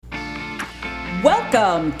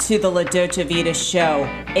Welcome to the La Dolce Vita Show,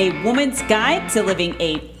 a woman's guide to living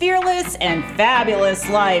a fearless and fabulous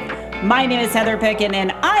life. My name is Heather Pickin,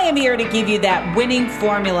 and I am here to give you that winning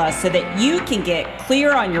formula so that you can get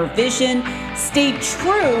clear on your vision, stay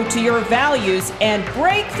true to your values, and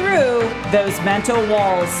break through those mental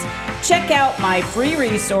walls. Check out my free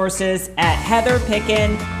resources at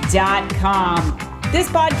heatherpickin.com. This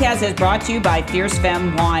podcast is brought to you by Fierce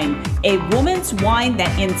Femme Wine, a woman's wine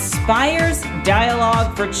that inspires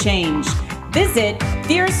dialogue for change. Visit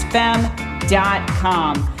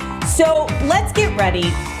fiercefemme.com. So let's get ready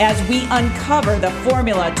as we uncover the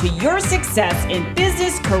formula to your success in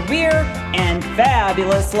business, career, and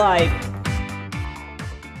fabulous life.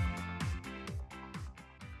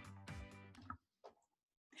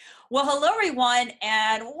 Well, hello, everyone,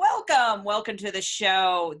 and welcome. Welcome to the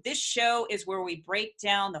show. This show is where we break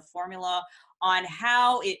down the formula on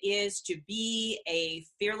how it is to be a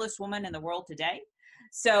fearless woman in the world today.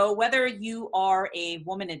 So whether you are a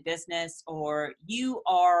woman in business or you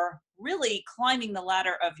are really climbing the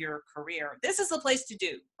ladder of your career, this is the place to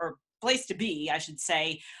do, or place to be, I should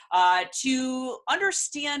say, to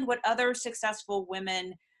understand what other successful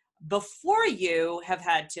women before you have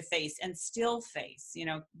had to face and still face. You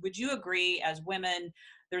know, would you agree, as women,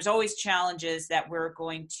 there's always challenges that we're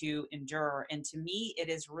going to endure? And to me, it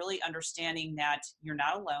is really understanding that you're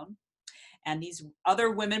not alone. And these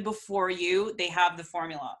other women before you, they have the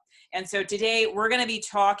formula. And so today we're going to be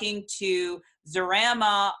talking to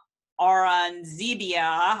Zurama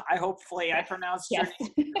Arancibia. Hopefully I pronounced your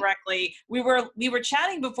name correctly. We were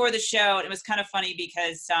chatting before the show, and it was kind of funny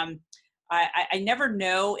because I never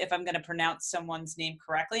know if I'm going to pronounce someone's name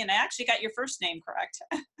correctly. And I actually got your first name correct.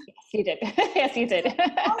 Yes, you did. Yes, you did.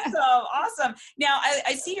 Awesome. Now,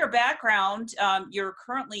 I see your background. You're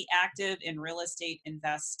currently active in real estate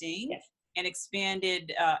investing. Yes. And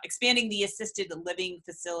expanding the assisted living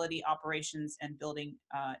facility operations and building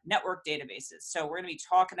network databases. So we're going to be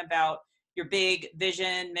talking about your big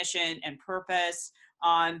vision, mission, and purpose.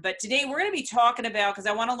 But today we're going to be talking about, because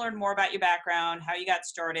I want to learn more about your background, how you got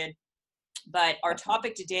started. But our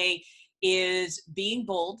topic today is being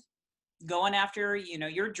bold, going after,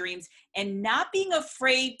 your dreams, and not being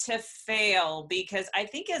afraid to fail. Because I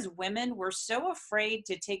think as women, we're so afraid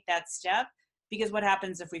to take that step because what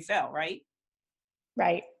happens if we fail, right?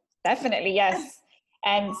 Right. Definitely. Yes.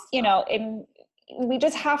 And, we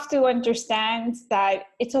just have to understand that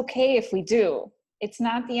it's okay if we do. It's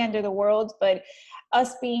not the end of the world, but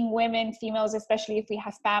us being women, females, especially if we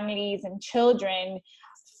have families and children,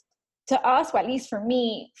 to us, or at least for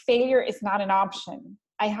me, failure is not an option.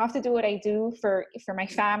 I have to do what I do for my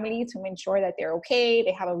family to ensure that they're okay.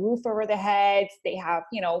 They have a roof over their heads. They have,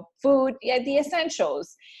 food, the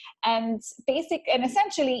essentials, and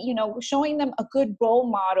essentially, showing them a good role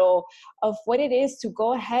model of what it is to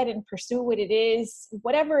go ahead and pursue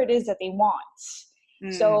whatever it is that they want.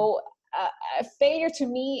 So failure to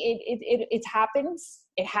me, it happens.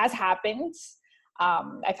 It has happened.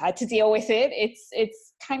 I've had to deal with it.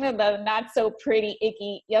 It's kind of the not so pretty,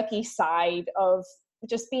 icky, yucky side of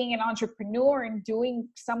just being an entrepreneur and doing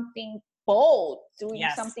something bold,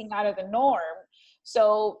 something out of the norm.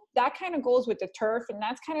 So that kind of goes with the turf, and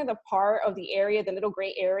that's kind of the part of the area, the little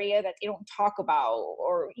gray area that they don't talk about,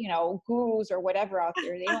 or, gurus or whatever out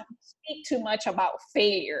there. They don't speak too much about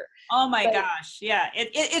failure. Oh my gosh. Yeah.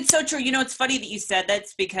 It's so true. It's funny that you said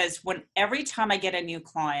that's because every time I get a new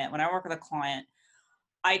client, when I work with a client,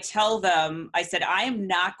 I tell them, I said, I am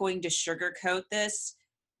not going to sugarcoat this.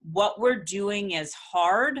 What we're doing is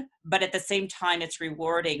hard, but at the same time, it's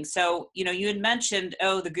rewarding. So, you had mentioned,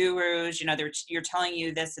 the gurus, you're telling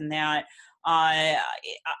you this and that.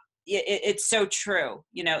 It's so true.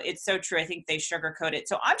 It's so true. I think they sugarcoat it.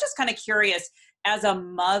 So I'm just kind of curious, as a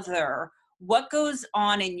mother, what goes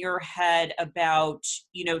on in your head about,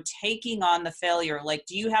 taking on the failure? Like,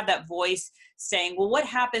 do you have that voice saying, well, what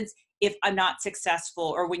happens if I'm not successful?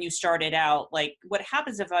 Or when you started out, like, what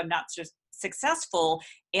happens if I'm not just successful?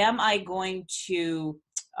 Am I going to,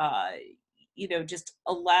 just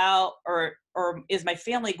allow, or is my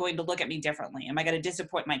family going to look at me differently? Am I going to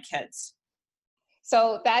disappoint my kids?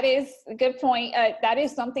 So that is a good point. That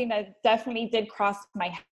is something that definitely did cross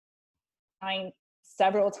my mind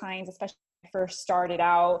several times, especially when I first started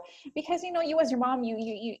out, because, you as your mom,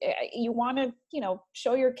 you want to,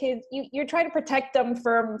 show your kids, you're trying to protect them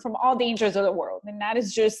from all dangers of the world. And that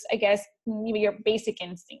is just, I guess, your basic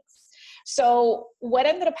instincts. So what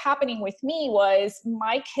ended up happening with me was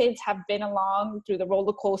my kids have been along through the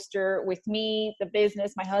roller coaster with me, the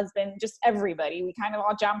business, my husband, just everybody. We kind of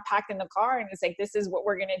all jam-packed in the car, and it's like, this is what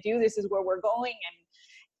we're going to do. This is where we're going.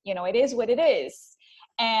 And, it is what it is.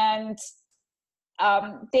 And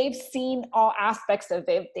they've seen all aspects of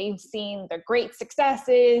it. They've seen the great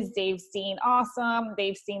successes, they've seen awesome,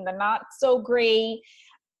 they've seen the not so great.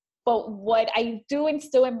 But what I do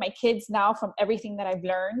instill in my kids now from everything that I've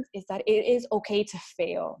learned is that it is okay to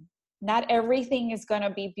fail. Not everything is going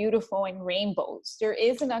to be beautiful and rainbows. There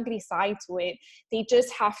is an ugly side to it. They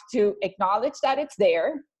just have to acknowledge that it's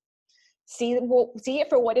there, see it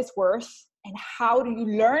for what it's worth, and how do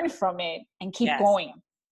you learn from it and keep Yes. going.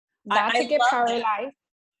 Not to get paralyzed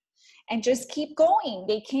and just keep going.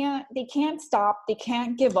 They can't stop. They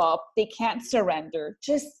can't give up. They can't surrender.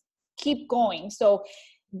 Just keep going. So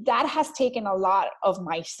that has taken a lot of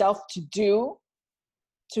myself to do,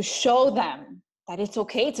 to show them that it's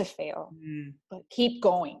okay to fail, but keep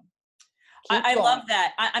going. I love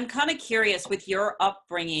that. I'm kind of curious with your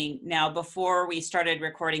upbringing now, before we started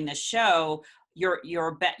recording this show, your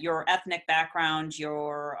ethnic background,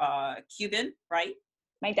 you're Cuban, right?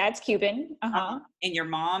 My dad's Cuban. And your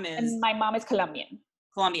mom is? And my mom is Colombian.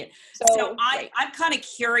 Colombian. So I'm kind of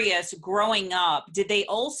curious, growing up, did they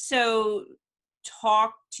also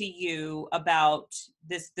talk to you about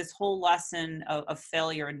this whole lesson of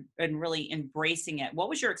failure and really embracing it? What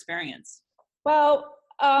was your experience? Well,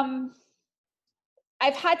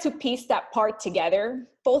 I've had to piece that part together.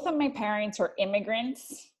 Both of my parents are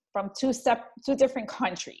immigrants from two different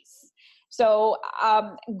countries. So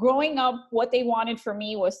growing up, what they wanted for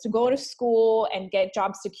me was to go to school and get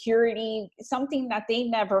job security, something that they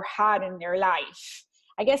never had in their life.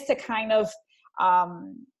 I guess to kind of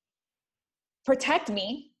protect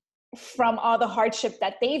me from all the hardship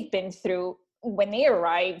that they've been through when they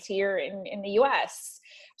arrived here in the US.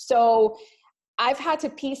 So I've had to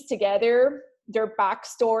piece together their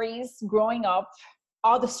backstories growing up,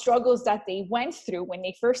 all the struggles that they went through when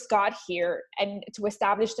they first got here, and to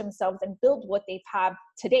establish themselves and build what they've had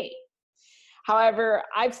today. However,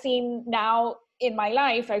 I've seen now in my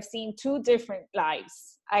life, I've seen two different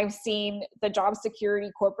lives. I've seen the job security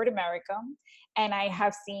corporate America, and I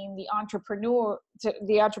have seen the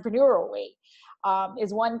entrepreneurial way.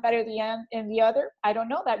 Is one better than the other? I don't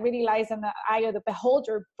know. That really lies in the eye of the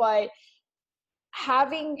beholder, but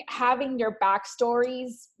having their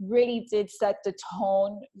backstories really did set the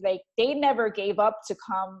tone. Like, they never gave up to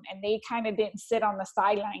come, and they kind of didn't sit on the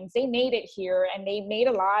sidelines. They made it here, and they made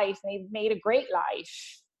a life, and they made a great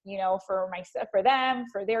life, you know, for myself, for them,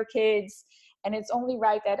 for their kids. And it's only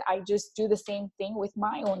right that I just do the same thing with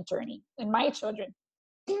my own journey and my children.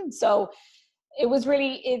 So it was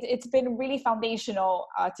really, it's been really foundational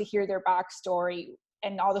to hear their backstory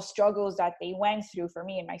and all the struggles that they went through for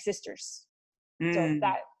me and my sisters. So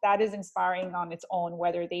that is inspiring on its own,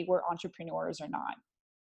 whether they were entrepreneurs or not.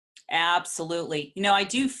 Absolutely. You know, I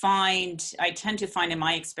tend to find in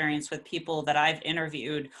my experience with people that I've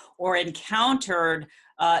interviewed or encountered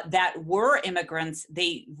that were immigrants,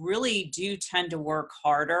 they really do tend to work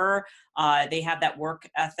harder. They have that work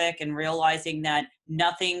ethic and realizing that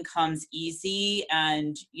nothing comes easy,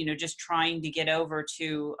 and, you know, just trying to get over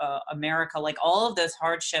to America, like all of those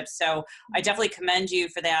hardships. So I definitely commend you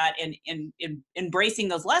for that, and in embracing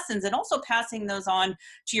those lessons and also passing those on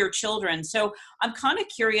to your children. So I'm kind of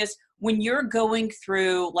curious, when you're going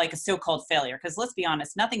through like a so-called failure, because let's be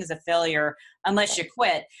honest, nothing is a failure unless you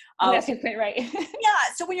quit. Unless you quit, right?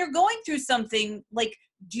 Yeah. So when you're going through something, like,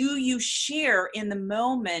 do you share in the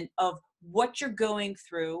moment of what you're going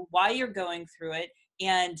through, why you're going through it,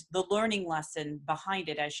 and the learning lesson behind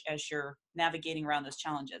it as you're navigating around those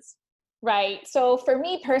challenges? Right. So for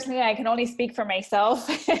me personally, I can only speak for myself.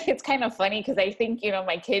 It's kind of funny because I think, you know,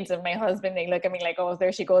 my kids and my husband, they look at me like, oh,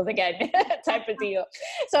 there she goes again type of deal.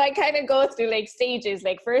 So I kind of go through like stages.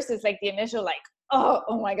 Like, first is like the initial, like,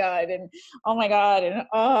 oh my God, and oh my God,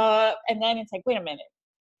 and then it's like, wait a minute,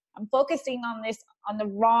 I'm focusing on this on the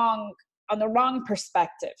wrong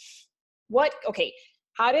perspective. Okay,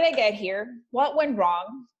 how did I get here? What went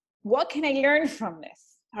wrong? What can I learn from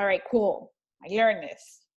this? All right, cool. I learned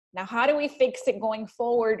this. Now, how do we fix it going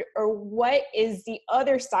forward? Or what is the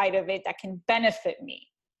other side of it that can benefit me?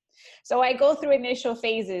 So I go through initial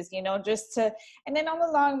phases, you know, and then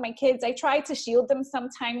all along, my kids, I try to shield them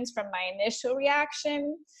sometimes from my initial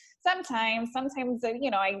reaction. Sometimes,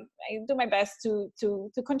 you know, I do my best to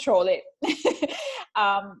control it.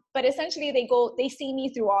 But essentially they see me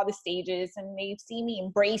through all the stages, and they see me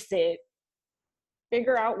embrace it,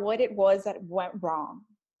 figure out what it was that went wrong,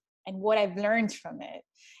 and what I've learned from it.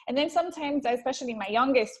 And then sometimes, especially my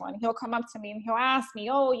youngest one, he'll come up to me and he'll ask me,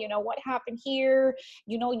 oh, what happened here?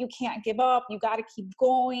 You can't give up. You got to keep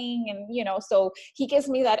going. And, so he gives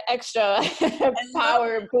me that extra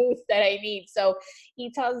power boost that I need. So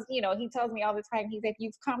he tells me all the time, he's like,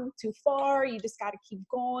 you've come too far. You just got to keep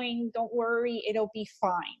going. Don't worry. It'll be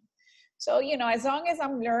fine. So, as long as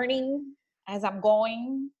I'm learning as I'm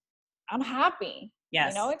going, I'm happy.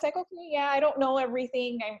 Yes. It's like, okay, yeah, I don't know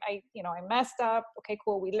everything. I messed up. Okay,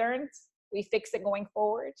 cool. We learned, we fix it going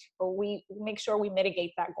forward, but we make sure we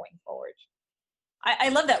mitigate that going forward. I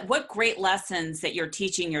love that. What great lessons that you're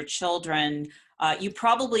teaching your children. You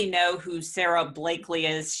probably know who Sarah Blakely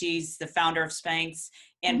is. She's the founder of Spanx.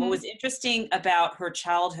 And what was interesting about her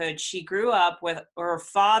childhood, she grew up with her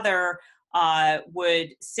father would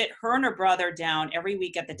sit her and her brother down every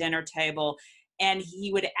week at the dinner table. And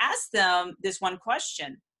he would ask them this one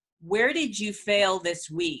question: where did you fail this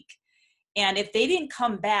week? And if they didn't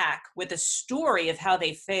come back with a story of how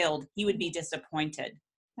they failed, he would be disappointed.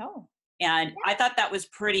 Oh. And I thought that was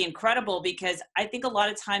pretty incredible, because I think a lot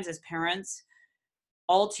of times as parents,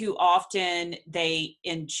 all too often they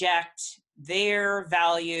inject their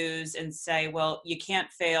values and say, well, you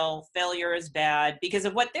can't fail. Failure is bad, because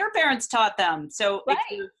of what their parents taught them. So right.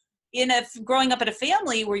 if you're growing up in a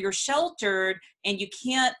family where you're sheltered and you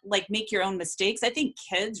can't make your own mistakes, I think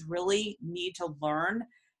kids really need to learn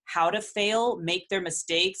how to fail, make their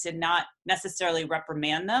mistakes, and not necessarily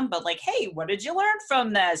reprimand them, but hey, what did you learn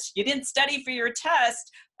from this? You didn't study for your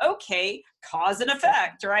test. Okay, cause and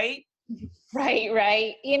effect, right?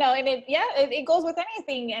 Right. And it goes with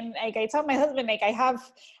anything. And I tell my husband, I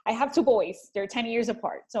have two boys. They're 10 years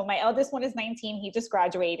apart. So my eldest one is 19. He just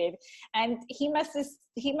graduated, and he messes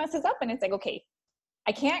up, and it's like, okay,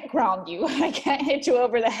 I can't ground you. I can't hit you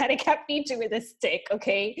over the head. I can't beat you with a stick.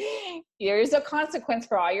 Okay. Here's a consequence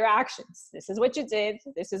for all your actions. This is what you did.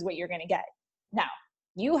 This is what you're going to get. Now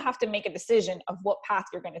you have to make a decision of what path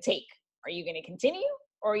you're going to take. Are you going to continue,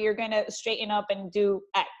 or you're going to straighten up and do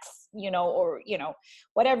X, or,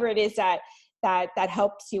 whatever it is that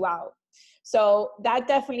helps you out. So that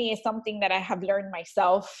definitely is something that I have learned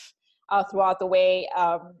myself throughout the way.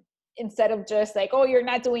 Instead of just oh, you're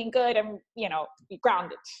not doing good, and, be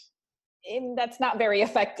grounded. And that's not very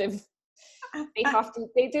effective.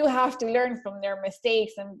 They do have to learn from their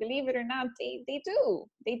mistakes, and believe it or not, they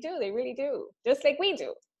really do, just like we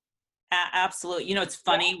do. Absolutely. It's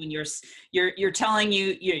funny when you're telling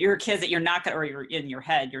your kids that you're not going to, or you're in your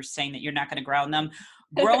head, you're saying that you're not going to ground them.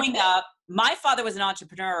 Growing up, my father was an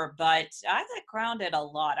entrepreneur, but I got grounded a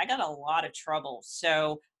lot. I got a lot of trouble.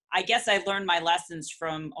 So I guess I learned my lessons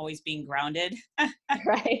from always being grounded.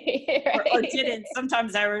 Right. or didn't.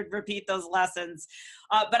 Sometimes I would repeat those lessons.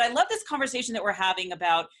 But I love this conversation that we're having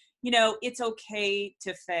about, it's okay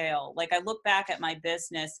to fail. I look back at my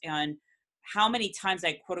business and how many times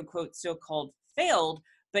I quote unquote so-called failed,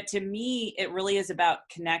 but to me, it really is about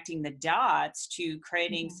connecting the dots to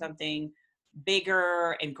creating something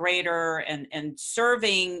bigger and greater, and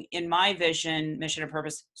serving, in my vision, mission and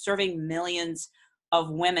purpose, serving millions of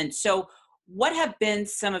women. So what have been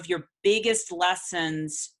some of your biggest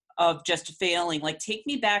lessons of just failing? Take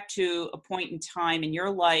me back to a point in time in your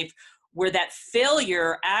life where that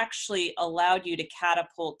failure actually allowed you to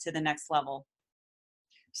catapult to the next level.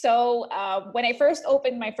 So when I first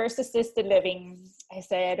opened my first assisted living, I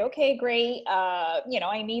said, okay, great.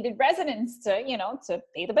 I needed residents to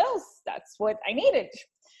pay the bills. That's what I needed.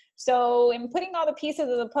 So in putting all the pieces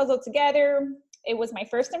of the puzzle together, it was my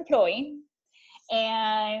first employee.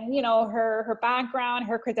 And, her background,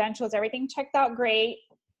 her credentials, everything checked out great,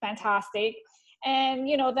 fantastic. And,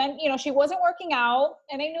 then, she wasn't working out,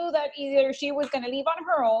 and I knew that either she was going to leave on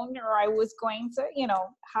her own, or I was going to,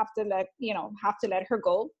 have to let her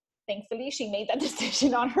go. Thankfully, she made that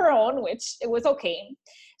decision on her own, which it was okay.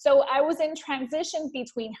 So I was in transition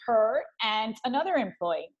between her and another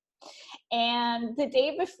employee. And the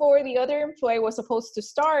day before the other employee was supposed to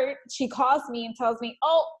start, she calls me and tells me,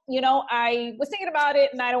 oh, I was thinking about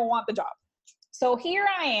it and I don't want the job. So here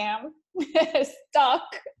I am stuck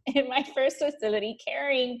in my first facility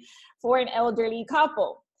caring for an elderly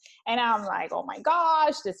couple. And I'm like, oh my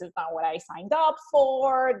gosh, this is not what I signed up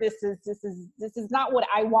for. This is not what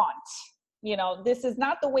I want. This is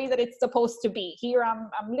not the way that it's supposed to be. Here I'm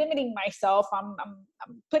limiting myself. I'm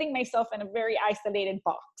putting myself in a very isolated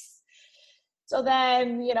box. So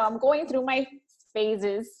then, I'm going through my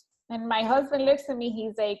phases, and my husband looks at me.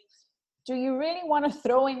 He's like, do you really want to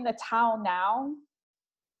throw in the towel now?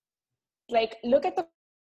 Look at the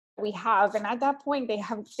we have. And at that point, they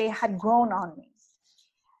had grown on me.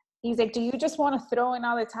 He's like, do you just want to throw in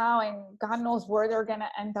all the towel and God knows where they're going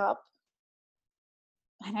to end up?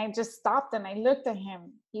 And I just stopped and I looked at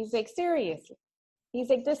him. He's like, seriously? He's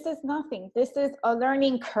like, this is nothing. This is a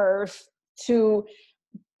learning curve to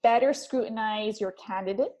better scrutinize your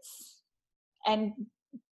candidates and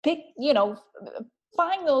pick,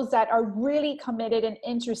 find those that are really committed and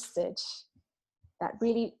interested, that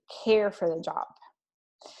really care for the job.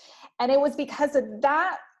 And it was because of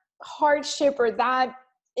that hardship or that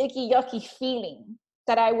icky, yucky feeling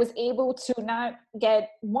that I was able to not get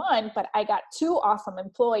one, but I got two awesome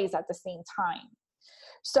employees at the same time.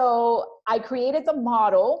 So I created the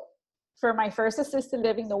model for my first assisted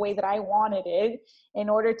living the way that I wanted it, in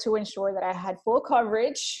order to ensure that I had full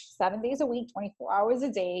coverage 7 days a week, 24 hours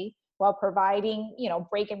a day, while providing,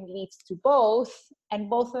 break and reliefs to both. And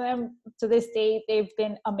both of them to this day, they've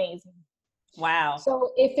been amazing. Wow.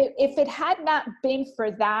 So if it had not been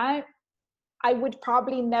for that, I would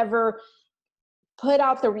probably never put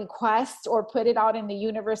out the request or put it out in the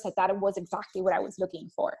universe that it was exactly what I was looking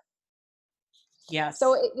for. Yes.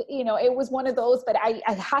 So, it was one of those, but I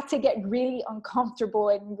had to get really uncomfortable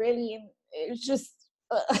and really, it was just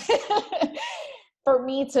for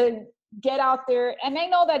me to get out there. And I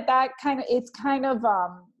know it's kind of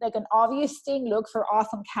like an obvious thing, look for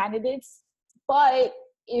awesome candidates. But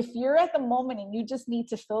if you're at the moment and you just need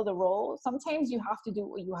to fill the role, sometimes you have to do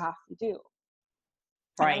what you have to do.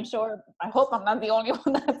 Right. I hope I'm not the only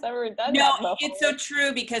one that's ever done that. No, it's so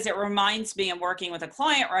true, because it reminds me, I'm working with a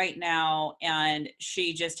client right now, and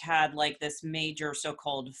she just had like this major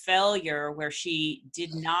so-called failure where she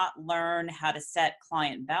did not learn how to set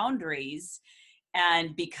client boundaries.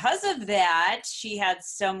 And because of that, she had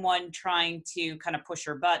someone trying to kind of push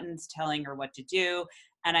her buttons, telling her what to do.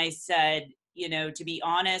 And I said, to be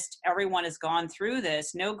honest, everyone has gone through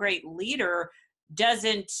this. No great leader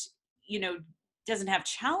doesn't have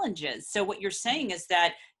challenges. So what you're saying is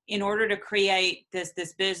that in order to create this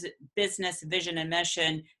business vision and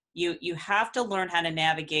mission, you have to learn how to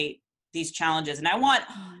navigate these challenges. And I want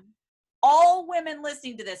all women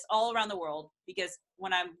listening to this all around the world, because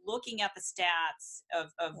when I'm looking at the stats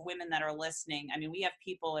of women that are listening, I mean, we have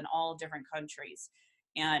people in all different countries.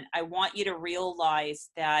 And I want you to realize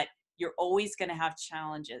that you're always going to have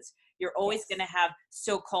challenges. You're always going to have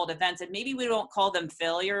so-called events. And maybe we don't call them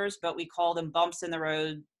failures, but we call them bumps in the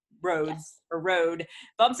road, bumps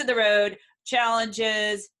in the road,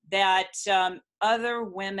 challenges that other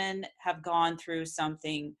women have gone through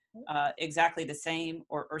something exactly the same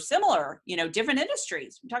or similar, different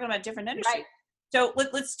industries. I'm talking about different industries. Right. So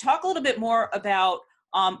let's talk a little bit more about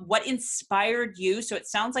what inspired you. So it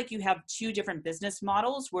sounds like you have two different business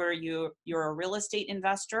models where you're a real estate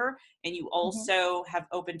investor, and you also have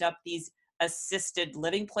opened up these assisted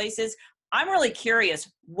living places. I'm really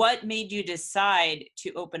curious, what made you decide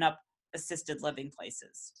to open up assisted living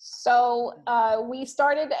places? So we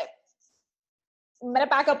started, I'm going to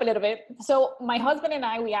back up a little bit. So my husband and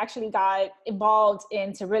I, we actually got involved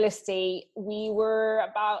into real estate. We were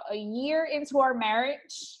about a year into our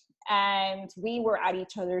marriage, and we were at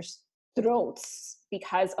each other's throats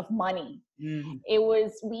because of money. Mm-hmm. It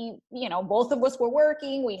was, both of us were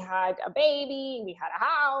working. We had a baby, we had a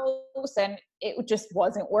house, and it just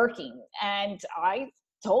wasn't working. And I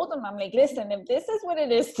told him, I'm like, listen, if this is what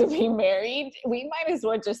it is to be married, we might as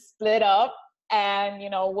well just split up, and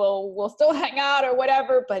we'll still hang out or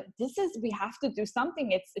whatever, but we have to do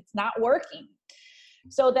something. It's not working.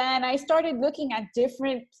 So then I started looking at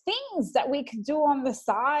different things that we could do on the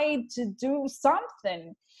side to do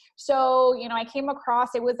something. So, I came across,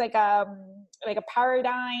 it was like a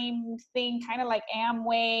paradigm thing, kind of like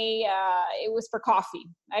Amway. It was for coffee.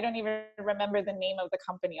 I don't even remember the name of the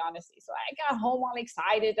company, honestly. So I got home all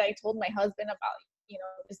excited. I told my husband about,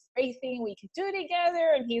 this great thing we could do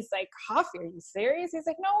together. And he's like, coffee, are you serious? He's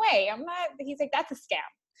like, no way, I'm not. He's like, that's a scam.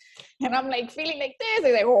 And I'm like feeling like this.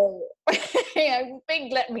 He's like, oh,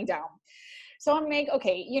 big let me down. So I'm like,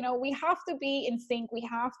 okay, we have to be in sync. We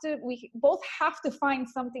both have to find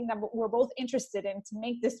something that we're both interested in to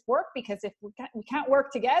make this work, because if we can't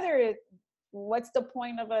work together, what's the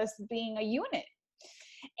point of us being a unit?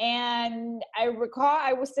 And I recall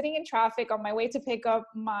I was sitting in traffic on my way to pick up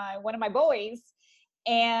one of my boys,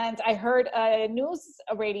 and I heard a news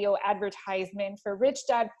radio advertisement for Rich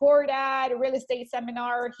Dad, Poor Dad, a real estate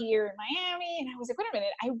seminar here in Miami. And I was like, wait a minute,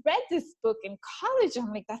 I read this book in college.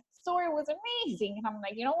 I'm like, that story was amazing. And I'm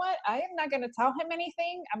like, you know what? I am not going to tell him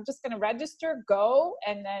anything. I'm just going to register, go,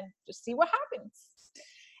 and then just see what happens.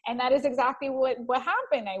 And that is exactly what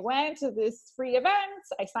happened. I went to this free event.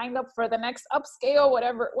 I signed up for the next upscale,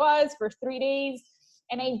 whatever it was, for 3 days.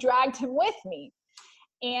 And I dragged him with me.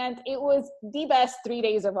 And it was the best 3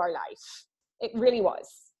 days of our life. It really was.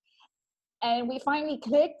 And we finally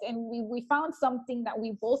clicked, and we found something that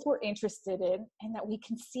we both were interested in and that we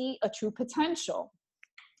can see a true potential.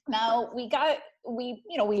 Now we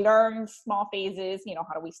learned small phases,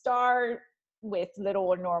 how do we start with little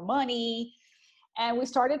or no money? And we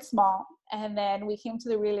started small, and then we came to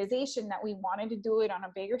the realization that we wanted to do it on a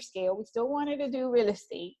bigger scale. We still wanted to do real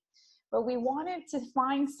estate, but we wanted to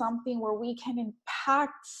find something where we can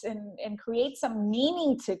impact and create some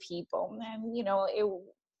meaning to people. And,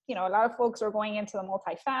 a lot of folks are going into the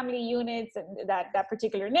multifamily units and that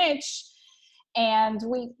particular niche. And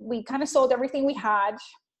we kind of sold everything we had,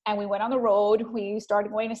 and we went on the road. We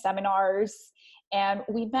started going to seminars, and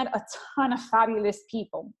we met a ton of fabulous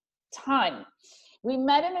people, ton. We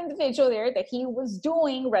met an individual there that he was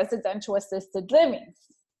doing residential assisted living,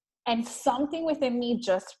 and something within me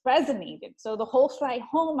just resonated. So the whole flight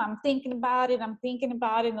home, I'm thinking about it. And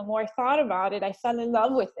the more I thought about it, I fell in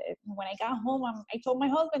love with it. And when I got home, I told my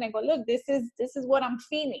husband, I go, look, this is what I'm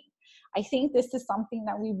feeling. I think this is something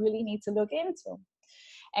that we really need to look into.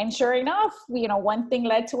 And sure enough, one thing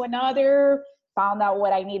led to another. Found out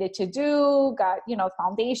what I needed to do, got,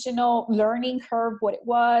 foundational learning curve, what it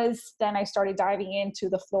was. Then I started diving into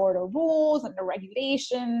the Florida rules and the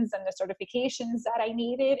regulations and the certifications that I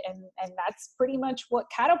needed. And that's pretty much what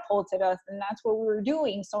catapulted us. And that's what we were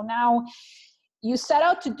doing. So now you set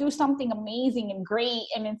out to do something amazing and great.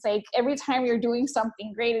 And it's like, every time you're doing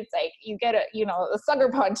something great, it's like you get a sucker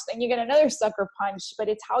punch, then you get another sucker punch. But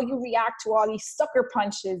it's how you react to all these sucker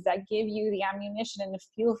punches that give you the ammunition and the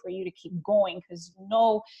fuel for you to keep going, because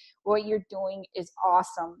what you're doing is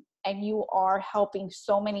awesome. And you are helping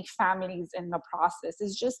so many families in the process.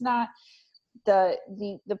 It's just not the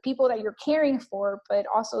people that you're caring for, but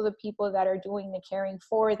also the people that are doing the caring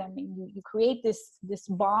for them. And you create this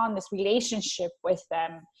bond, this relationship with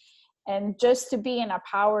them. And just to be in a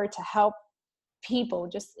power to help people,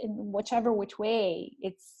 just in which way,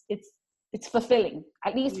 it's fulfilling.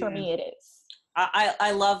 At least for me, it is.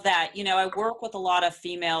 I love that. I work with a lot of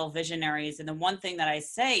female visionaries. And the one thing that I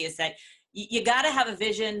say is that you got to have a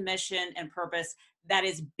vision, mission, and purpose that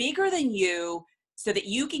is bigger than you, so that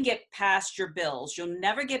you can get past your bills. You'll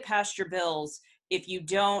never get past your bills if you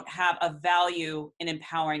don't have a value in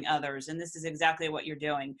empowering others. And this is exactly what you're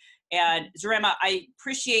doing. And Zurama, I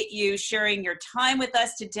appreciate you sharing your time with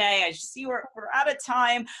us today. I see we're out of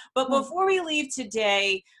time. But before we leave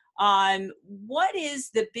today, what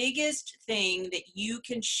is the biggest thing that you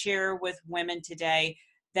can share with women today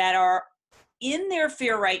that are in their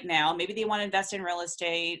fear right now? Maybe they want to invest in real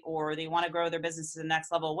estate, or they want to grow their business to the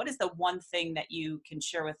next level. What is the one thing that you can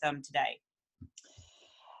share with them today?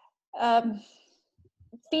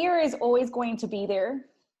 Fear is always going to be there,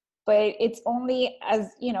 but it's only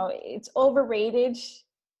it's overrated.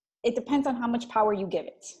 It depends on how much power you give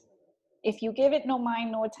it. If you give it no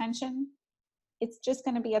mind, no attention, it's just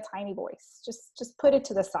going to be a tiny voice. Just put it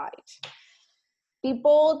to the side. Be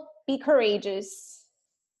bold, be courageous,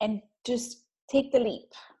 and just take the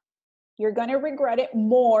leap. You're going to regret it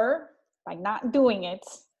more by not doing it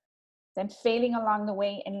than failing along the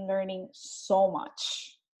way and learning so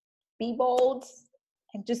much. Be bold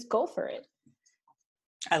and just go for it.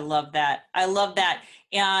 I love that.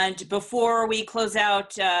 And before we close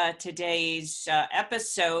out today's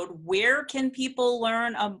episode, where can people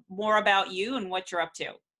learn more about you and what you're up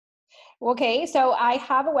to? Okay, so I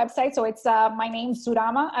have a website. So it's my name,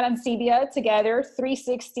 Zurama Arancibia, together,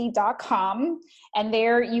 360.com. And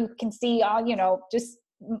there you can see all, just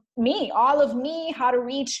all of me, how to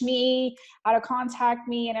reach me, how to contact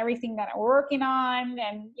me, and everything that I'm working on.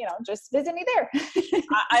 And, just visit me there.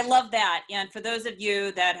 I love that. And for those of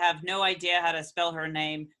you that have no idea how to spell her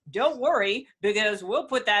name, don't worry, because we'll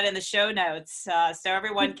put that in the show notes so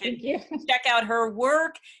everyone can check out her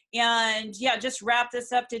work. And just wrap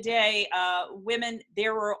this up today. Women,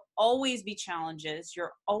 there will always be challenges.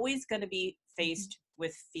 You're always going to be faced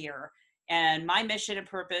with fear. And my mission and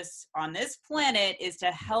purpose on this planet is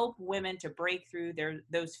to help women to break through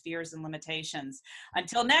those fears and limitations.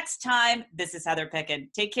 Until next time, this is Heather Pickin.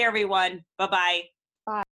 Take care, everyone. Bye-bye.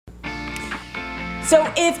 Bye. So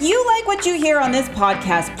if you like what you hear on this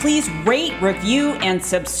podcast, please rate, review, and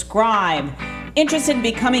subscribe. Interested in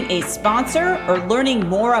becoming a sponsor or learning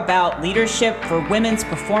more about leadership for women's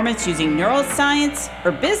performance using neuroscience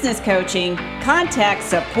or business coaching, contact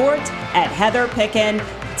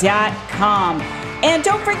support@heatherpickin.com. And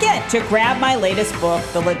don't forget to grab my latest book,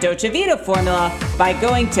 The La Dolce Vita Formula, by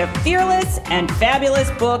going to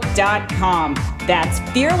fearlessandfabulousbook.com. That's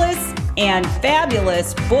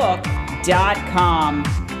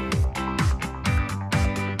fearlessandfabulousbook.com.